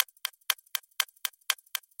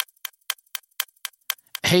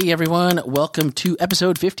Hey everyone, welcome to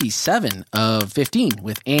episode 57 of 15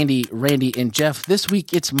 with Andy, Randy, and Jeff. This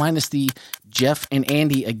week it's minus the Jeff and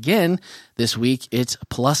Andy again. This week it's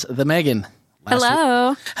plus the Megan.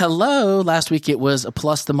 Hello. Last week it was a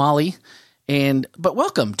plus the Molly. But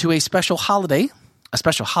welcome to a special holiday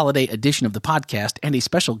edition of the podcast and a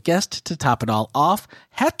special guest to top it all off,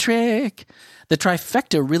 Hat Trick. The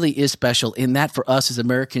trifecta really is special in that for us as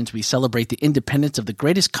Americans, we celebrate the independence of the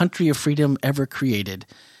greatest country of freedom ever created.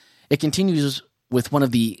 It continues with one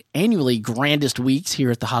of the annually grandest weeks here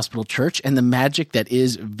at the hospital church and the magic that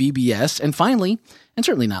is VBS. And finally, and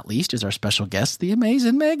certainly not least, is our special guest, the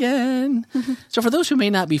amazing Megan. So for those who may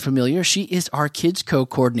not be familiar, she is our KidsCo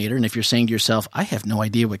coordinator. And if you're saying to yourself, I have no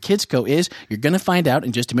idea what KidsCo is, you're going to find out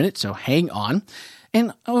in just a minute, so hang on.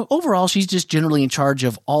 And overall, she's just generally in charge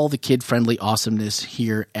of all the kid-friendly awesomeness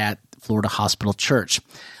here at Florida Hospital Church.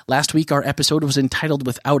 Last week, our episode was entitled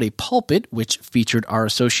Without a Pulpit, which featured our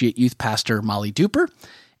associate youth pastor, Molly Duper.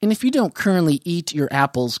 And if you don't currently eat your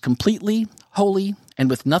apples completely, wholly, and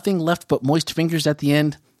with nothing left but moist fingers at the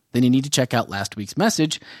end, then you need to check out last week's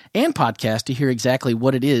message and podcast to hear exactly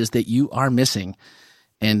what it is that you are missing.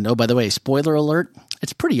 And oh, by the way, spoiler alert,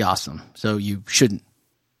 it's pretty awesome, so you shouldn't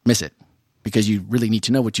miss it, because you really need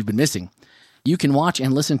to know what you've been missing. You can watch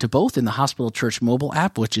and listen to both in the Hospital Church mobile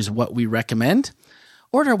app, which is what we recommend,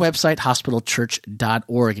 or at our website,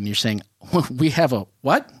 hospitalchurch.org. And you're saying, we have a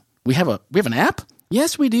what? We have an app?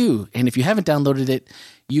 Yes, we do. And if you haven't downloaded it,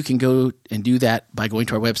 you can go and do that by going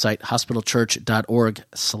to our website,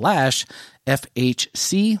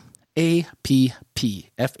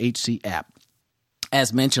 hospitalchurch.org/FHCAPP, app.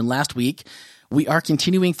 As mentioned last week, we are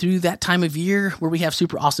continuing through that time of year where we have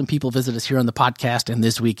super awesome people visit us here on the podcast. And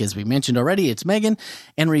this week, as we mentioned already, it's Megan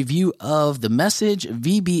and a review of the message,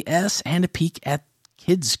 VBS, and a peek at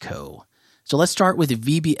KidsCo. So let's start with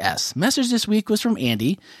VBS. Message this week was from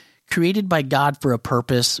Andy, created by God for a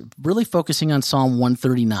purpose, really focusing on Psalm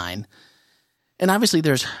 139. And obviously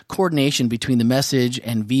there's coordination between the message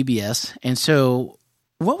and VBS. And so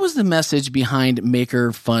what was the message behind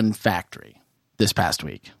Maker Fun Factory this past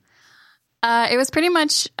week? It was pretty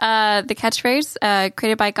much the catchphrase,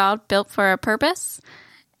 created by God, built for a purpose.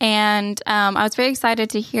 And I was very excited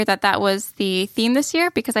to hear that was the theme this year,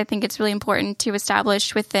 because I think it's really important to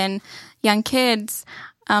establish within young kids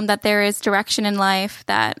that there is direction in life,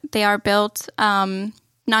 that they are built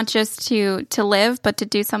not just to live, but to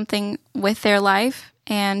do something with their life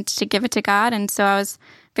and to give it to God. And so I was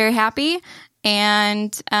very happy.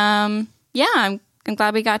 And I'm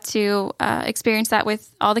glad we got to experience that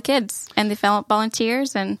with all the kids and the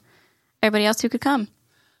volunteers and everybody else who could come.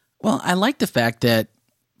 Well, I like the fact that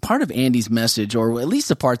part of Andy's message, or at least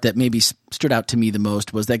the part that maybe stood out to me the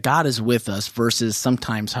most, was that God is with us versus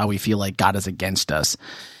sometimes how we feel like God is against us.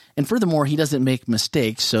 And furthermore, he doesn't make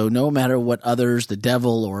mistakes. So no matter what others, the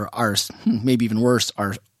devil, or our, maybe even worse,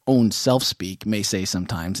 our own self-speak may say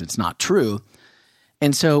sometimes, it's not true.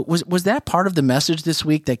 And so was that part of the message this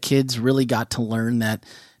week, that kids really got to learn that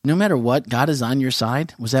no matter what, God is on your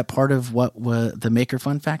side? Was that part of what the Maker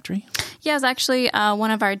Fun Factory? Yeah, it was actually one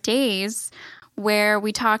of our days where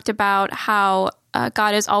we talked about how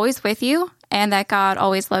God is always with you and that God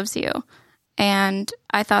always loves you. And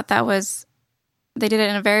I thought they did it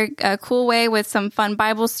in a very cool way with some fun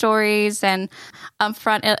Bible stories and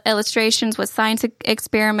front illustrations with science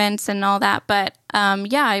experiments and all that. But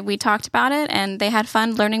we talked about it and they had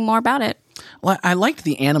fun learning more about it. Well, I liked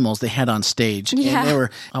the animals they had on stage. Yeah. And they were,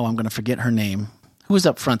 I'm going to forget her name. Who was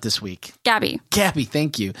up front this week? Gabby,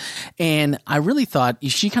 thank you. And I really thought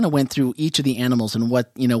she kind of went through each of the animals and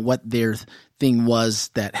what their thing was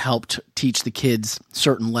that helped teach the kids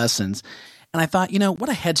certain lessons. And I thought, what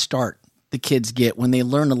a head start the kids get when they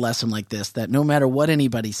learn a lesson like this, that no matter what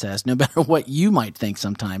anybody says, no matter what you might think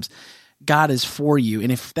sometimes, God is for you.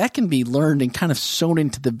 And if that can be learned and kind of sewn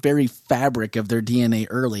into the very fabric of their DNA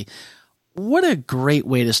early, what a great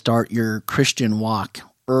way to start your Christian walk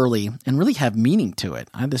early and really have meaning to it.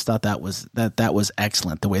 I just thought that was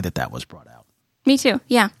excellent, the way that was brought out. Me too.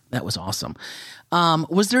 Yeah. That was awesome.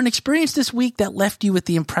 Was there an experience this week that left you with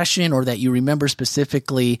the impression, or that you remember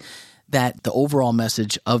specifically, that the overall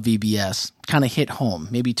message of VBS kind of hit home,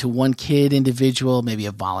 maybe to one kid individual, maybe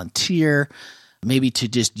a volunteer, maybe to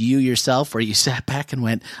just you yourself, where you sat back and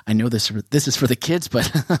went, I know this is for the kids,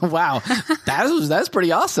 but wow, that's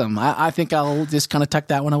pretty awesome. I think I'll just kind of tuck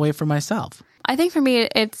that one away for myself. I think for me,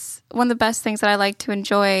 it's one of the best things that I like to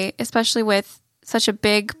enjoy, especially with such a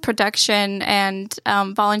big production and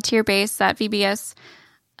volunteer base that VBS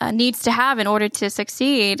needs to have in order to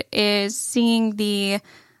succeed, is seeing the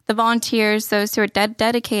volunteers, those who are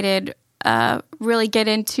dedicated, really get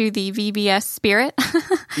into the VBS spirit.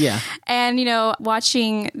 Yeah. And,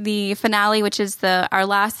 watching the finale, which is our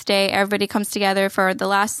last day, everybody comes together for the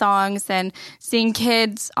last songs, and seeing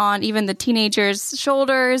kids on even the teenagers'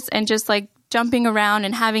 shoulders and just like jumping around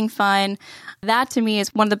and having fun. That to me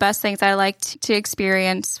is one of the best things I like to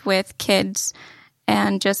experience with kids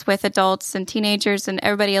and just with adults and teenagers and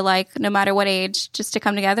everybody alike, no matter what age, just to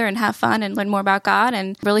come together and have fun and learn more about God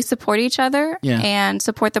and really support each other and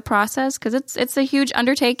support the process, because it's a huge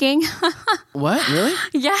undertaking. What? Really?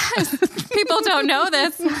 Yes. People don't know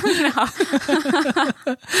this.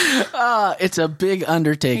 No. It's a big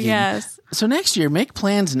undertaking. Yes. So next year, make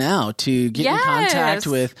plans now to get in contact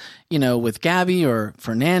with Gabby or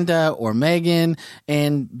Fernanda or Megan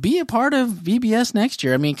and be a part of VBS next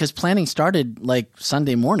year. I mean, because planning started like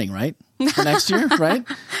Sunday morning, right? For next year, right?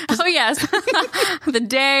 Oh, yes. The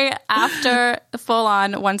day after full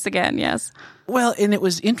on once again, yes. Well, and it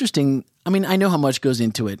was interesting. I mean, I know how much goes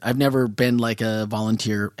into it. I've never been like a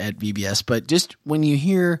volunteer at VBS, but just when you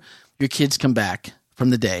hear your kids come back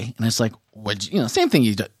from the day and it's like, same thing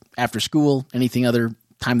you do after school, anything other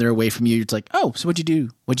time they're away from you, it's like, oh, so what'd you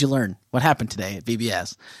do? What'd you learn? What happened today at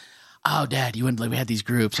VBS? Oh, Dad, you wouldn't believe we had these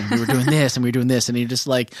groups and we were doing this and we were doing this. And you're just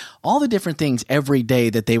like, all the different things every day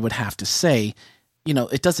that they would have to say,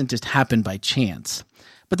 it doesn't just happen by chance.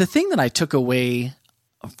 But the thing that I took away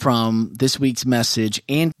from this week's message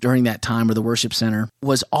and during that time of the worship center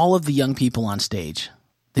was all of the young people on stage.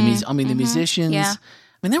 The musicians,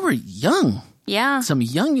 they were young. Yeah. Some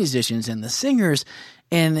young musicians and the singers.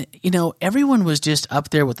 And, everyone was just up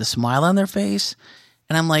there with a smile on their face.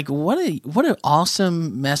 And I'm like, what an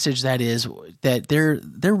awesome message that is, that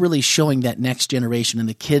they're really showing that next generation and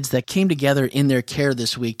the kids that came together in their care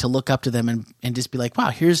this week to look up to them and just be like, wow,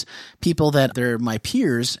 here's people that they're my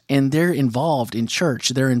peers and they're involved in church.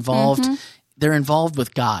 They're involved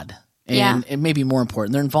with God. And maybe more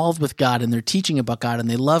important, they're involved with God and they're teaching about God and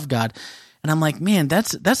they love God. And I'm like, man,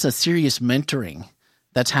 that's a serious mentoring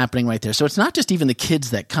that's happening right there. So it's not just even the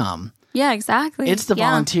kids that come. Yeah, exactly. It's the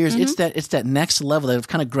volunteers. Mm-hmm. It's that next level that have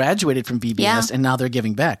kind of graduated from VBS and now they're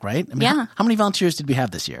giving back, right? I mean, how many volunteers did we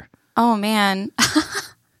have this year? Oh, man.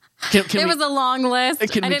 It was a long list. I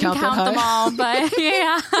didn't count them all, but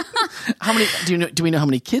yeah. How many? Do we know how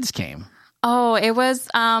many kids came? Oh, it was,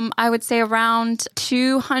 I would say around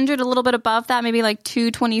 200, a little bit above that, maybe like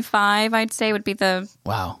 225, I'd say would be the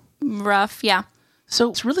rough, yeah. So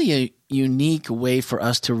it's really a unique way for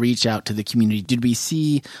us to reach out to the community. Did we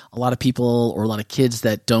see a lot of people or a lot of kids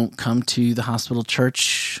that don't come to the hospital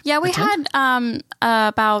church? Yeah, we had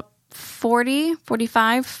about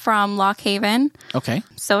 45 from Lock Haven. Okay.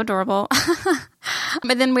 So adorable.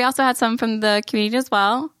 But then we also had some from the community as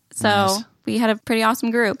well. So we had a pretty awesome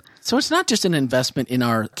group. So it's not just an investment in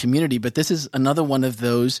our community, but this is another one of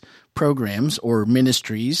those programs or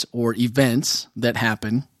ministries or events that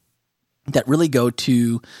happen that really go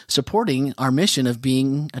to supporting our mission of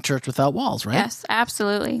being a church without walls, right? Yes,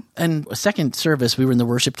 absolutely. And a second service, we were in the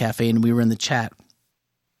worship cafe and we were in the chat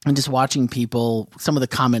and just watching people, some of the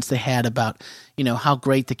comments they had about, how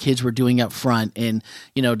great the kids were doing up front and,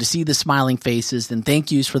 to see the smiling faces and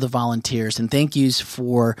thank yous for the volunteers and thank yous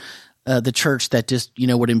for the church that just,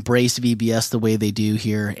 would embrace VBS the way they do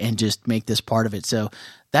here and just make this part of it. So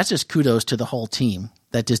that's just kudos to the whole team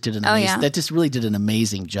that just did that just really did an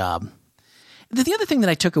amazing job. The other thing that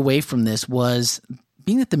I took away from this was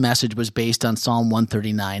being that the message was based on Psalm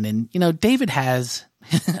 139. And, David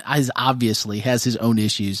obviously has his own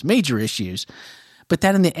issues, major issues, but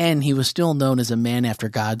that in the end, he was still known as a man after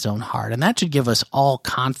God's own heart. And that should give us all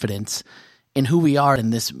confidence in who we are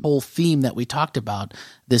in this whole theme that we talked about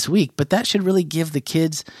this week. But that should really give the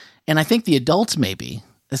kids, and I think the adults maybe,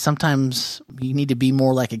 sometimes you need to be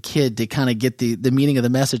more like a kid to kind of get the meaning of the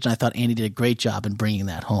message. And I thought Andy did a great job in bringing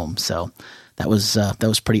that home. So that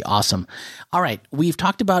was pretty awesome. All right, we've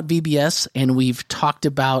talked about VBS and we've talked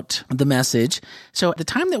about the message. So at the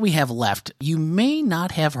time that we have left, you may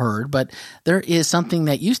not have heard, but there is something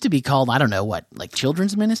that used to be called, I don't know what, like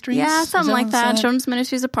children's ministries? Yeah, something like that. Children's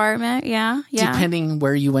ministries department. Yeah. Depending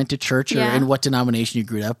where you went to church or in what denomination you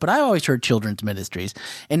grew up. But I always heard children's ministries.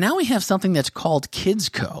 And now we have something that's called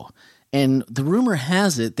KidsCo. And the rumor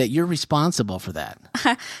has it that you're responsible for that.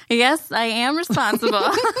 Yes, I am responsible.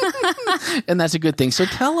 And that's a good thing. So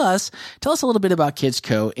tell us a little bit about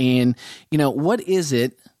KidsCo and, what is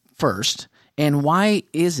it first and why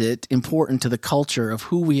is it important to the culture of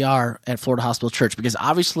who we are at Florida Hospital Church? Because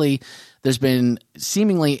obviously there's been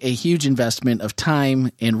seemingly a huge investment of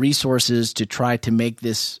time and resources to try to make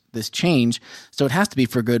this change. So it has to be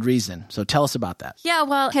for good reason. So tell us about that. Yeah,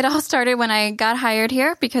 well, it all started when I got hired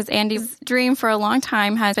here because Andy's dream for a long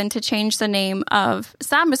time has been to change the name of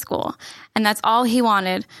Sabbath School. And that's all he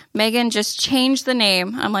wanted. Megan, just change the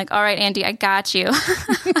name. I'm like, all right, Andy, I got you.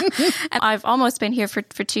 And I've almost been here for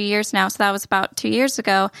 2 years now. So that was about 2 years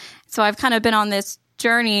ago. So I've kind of been on this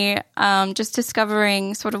journey, just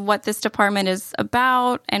discovering sort of what this department is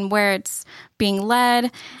about and where it's being led.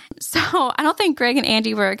 So I don't think Greg and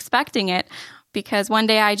Andy were expecting it, because one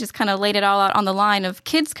day I just kind of laid it all out on the line of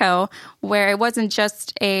KidsCo, where it wasn't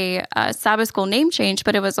just a Sabbath School name change,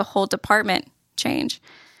 but it was a whole department change.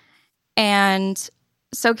 And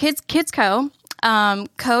so KidsCo,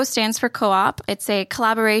 co stands for co-op. It's a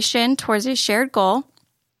collaboration towards a shared goal.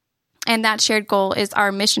 And that shared goal is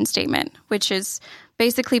our mission statement, which is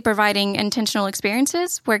basically providing intentional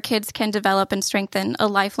experiences where kids can develop and strengthen a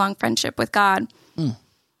lifelong friendship with God.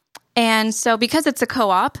 And so because it's a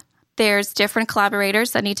co-op, there's different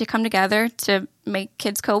collaborators that need to come together to make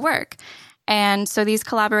KidsCo work. And so these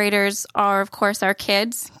collaborators are, of course, our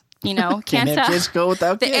kids. You know, can't have KidsCo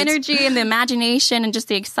without the kids. Energy and the imagination and just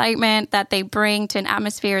the excitement that they bring to an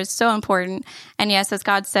atmosphere is so important. And yes, as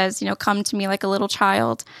God says, come to me like a little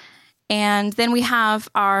child. And then we have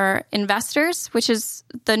our investors, which is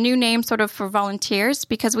the new name sort of for volunteers,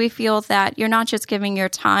 because we feel that you're not just giving your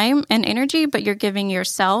time and energy, but you're giving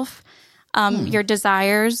yourself, your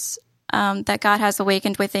desires that God has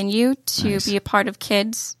awakened within you to be a part of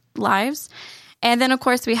kids' lives. And then, of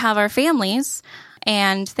course, we have our families,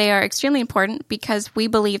 and they are extremely important because we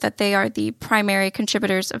believe that they are the primary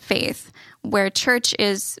contributors of faith, where church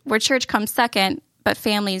comes second, but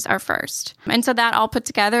families are first. And so that all put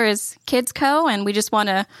together is KidsCo, and we just want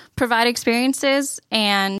to provide experiences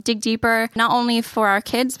and dig deeper, not only for our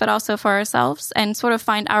kids, but also for ourselves, and sort of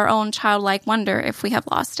find our own childlike wonder if we have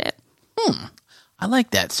lost it. I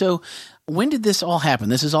like that. So when did this all happen?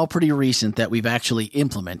 This is all pretty recent that we've actually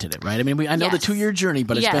implemented it, right? I mean, I know the 2-year journey,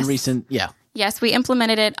 but it's been recent. Yeah. Yes, we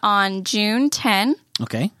implemented it on June 10.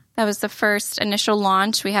 Okay. That was the first initial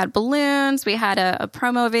launch. We had balloons, we had a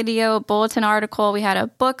promo video, a bulletin article, we had a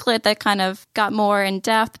booklet that kind of got more in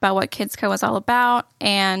depth about what KidsCo was all about.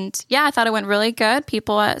 And yeah, I thought it went really good.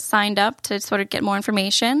 People signed up to sort of get more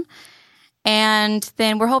information. And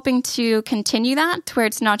then we're hoping to continue that to where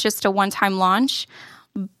it's not just a one-time launch,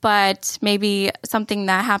 but maybe something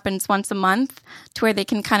that happens once a month to where they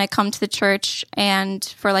can kind of come to the church, and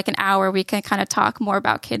for like an hour, we can kind of talk more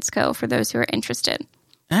about KidsCo for those who are interested.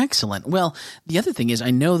 Excellent. Well, the other thing is I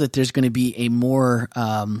know that there's going to be a more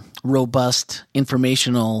robust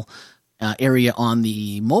informational area on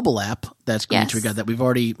the mobile app that's going to regard that. I've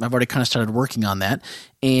already kind of started working on that.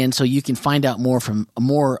 And so you can find out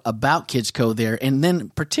more about KidsCo there. And then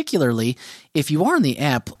particularly if you are in the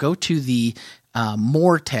app, go to the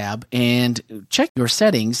More tab and check your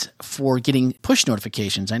settings for getting push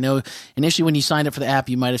notifications. I know initially when you signed up for the app,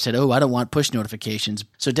 you might have said, I don't want push notifications.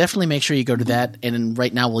 So definitely make sure you go to that. And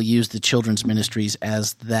right now we'll use the children's ministries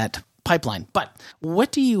as that pipeline. But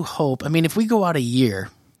what do you hope? I mean, if we go out a year,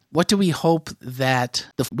 what do we hope that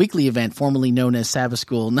the weekly event, formerly known as Sabbath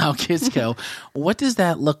School, now KidsCo, what does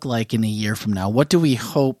that look like in a year from now? What do we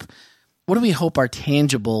hope our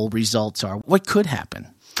tangible results are? What could happen?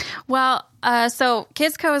 Well, so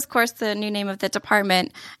KidsCo is, of course, the new name of the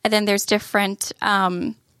department, and then there's different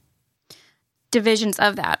divisions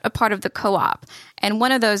of that, a part of the co-op. And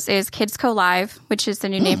one of those is KidsCo Live, which is the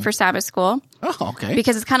new name for Sabbath School. Oh, okay.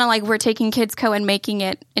 Because it's kind of like we're taking KidsCo and making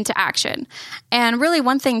it into action. And really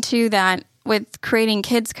one thing, too, that with creating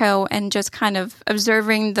KidsCo and just kind of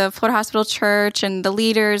observing the Florida Hospital Church and the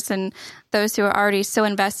leaders and those who are already so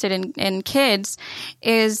invested in kids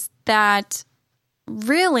is that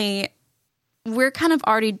really we're kind of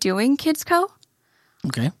already doing KidsCo.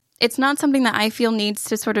 Okay. It's not something that I feel needs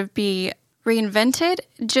to sort of be reinvented,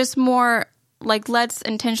 just more like let's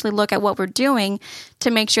intentionally look at what we're doing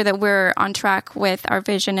to make sure that we're on track with our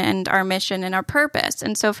vision and our mission and our purpose.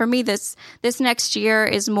 And so for me, this next year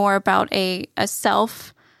is more about a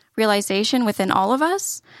self-realization within all of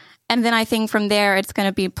us. And then I think from there, it's going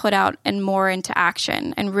to be put out and more into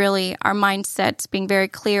action. And really our mindsets being very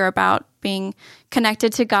clear about being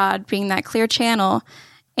connected to God, being that clear channel,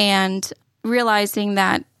 and realizing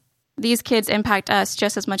that these kids impact us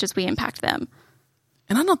just as much as we impact them.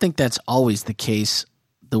 And I don't think that's always the case.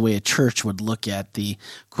 The way a church would look at the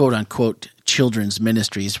quote unquote children's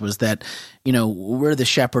ministries was that, we're the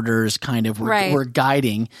shepherders kind of, we're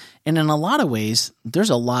guiding. And in a lot of ways, there's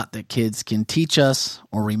a lot that kids can teach us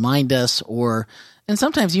or remind us, or And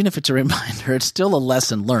sometimes even if it's a reminder, it's still a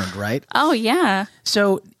lesson learned, right? Oh, yeah.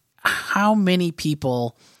 So how many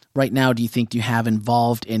people right now do you think you have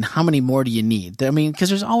involved, and how many more do you need? I mean, because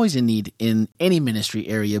there's always a need in any ministry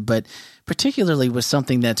area, but particularly with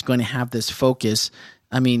something that's going to have this focus,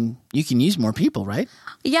 I mean, you can use more people, right?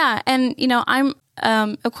 Yeah. And,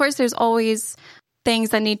 of course, there's always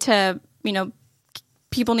things that need to,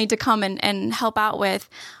 people need to come and help out with.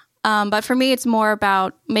 But for me, it's more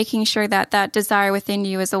about making sure that desire within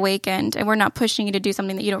you is awakened, and we're not pushing you to do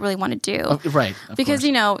something that you don't really want to do. Oh, right. Because,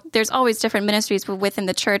 there's always different ministries within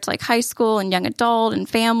the church, like high school and young adult and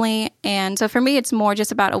family. And so for me, it's more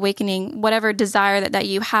just about awakening whatever desire that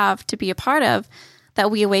you have to be a part of,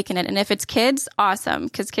 that we awaken it. And if it's kids, awesome,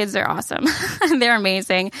 because kids are awesome. They're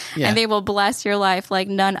amazing. Yeah. And they will bless your life like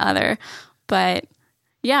none other. But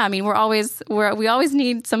yeah, I mean, we always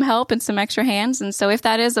need some help and some extra hands. And so if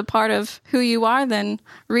that is a part of who you are, then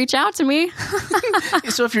reach out to me.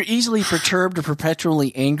 So if you're easily perturbed or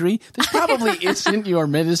perpetually angry, this probably isn't your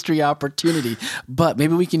ministry opportunity, but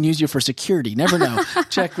maybe we can use you for security. Never know.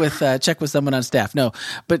 Check with someone on staff. No,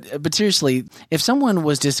 but seriously, if someone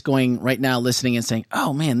was just going right now listening and saying,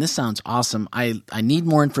 oh man, this sounds awesome. I need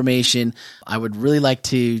more information. I would really like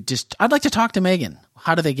to I'd like to talk to Megan.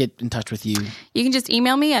 How do they get in touch with you? You can just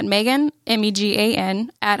email me at Megan, Megan,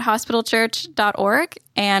 @hospitalchurch.org,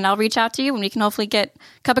 and I'll reach out to you, and we can hopefully get a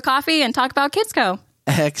cup of coffee and talk about KidsCo.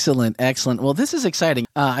 Excellent. Well, this is exciting.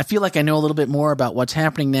 I feel like I know a little bit more about what's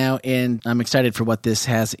happening now, and I'm excited for what this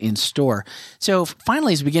has in store. So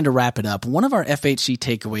finally, as we begin to wrap it up, one of our FHC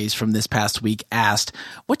takeaways from this past week asked,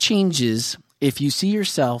 what changes if you see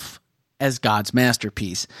yourself as God's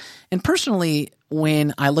masterpiece? And personally,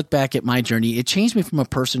 when I look back at my journey, it changed me from a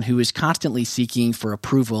person who is constantly seeking for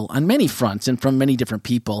approval on many fronts and from many different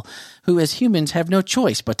people who, as humans, have no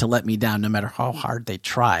choice but to let me down no matter how hard they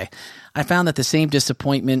try. I found that the same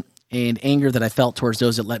disappointment and anger that I felt towards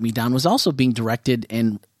those that let me down was also being directed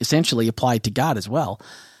and essentially applied to God as well.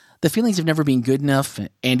 The feelings of never being good enough,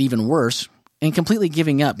 and even worse, and completely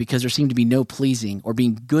giving up because there seemed to be no pleasing or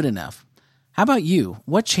being good enough. How about you?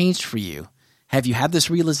 What changed for you? Have you had this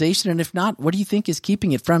realization? And if not, what do you think is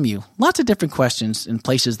keeping it from you? Lots of different questions and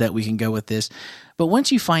places that we can go with this. But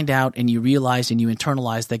once you find out and you realize and you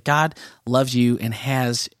internalize that God loves you and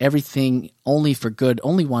has everything only for good,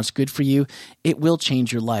 only wants good for you, it will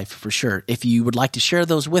change your life for sure. If you would like to share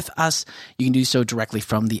those with us, you can do so directly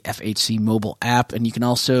from the FHC mobile app. And you can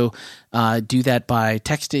also do that by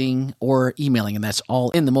texting or emailing, and that's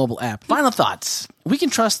all in the mobile app. Final thoughts. We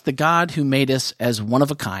can trust the God who made us as one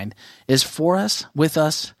of a kind is for us, with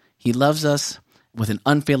us. He loves us with an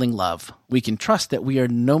unfailing love. We can trust that we are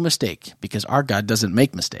no mistake because our God doesn't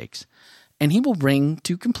make mistakes. And he will bring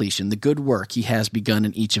to completion the good work he has begun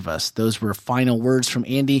in each of us. Those were final words from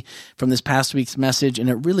Andy from this past week's message, and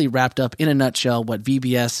it really wrapped up in a nutshell what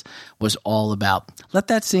VBS was all about. Let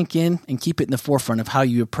that sink in and keep it in the forefront of how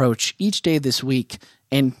you approach each day this week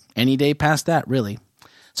and any day past that, really.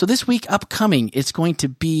 So this week upcoming, it's going to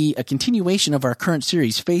be a continuation of our current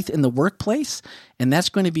series, Faith in the Workplace, and that's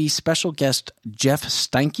going to be special guest Jeff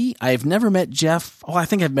Steinke. I've never met Jeff. Oh, I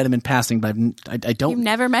think I've met him in passing, but I don't. You've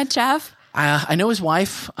never met Jeff? I know his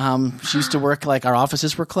wife. She used to work, like our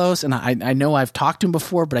offices were close, and I know I've talked to him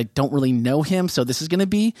before, but I don't really know him. So this is going to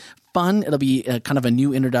be fun. It'll be kind of a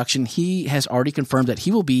new introduction. He has already confirmed that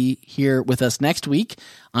he will be here with us next week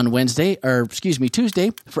on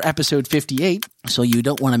Tuesday for episode 58. So you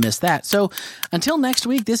don't want to miss that. So until next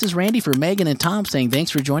week, this is Randy for Megan and Tom saying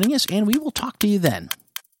thanks for joining us, and we will talk to you then.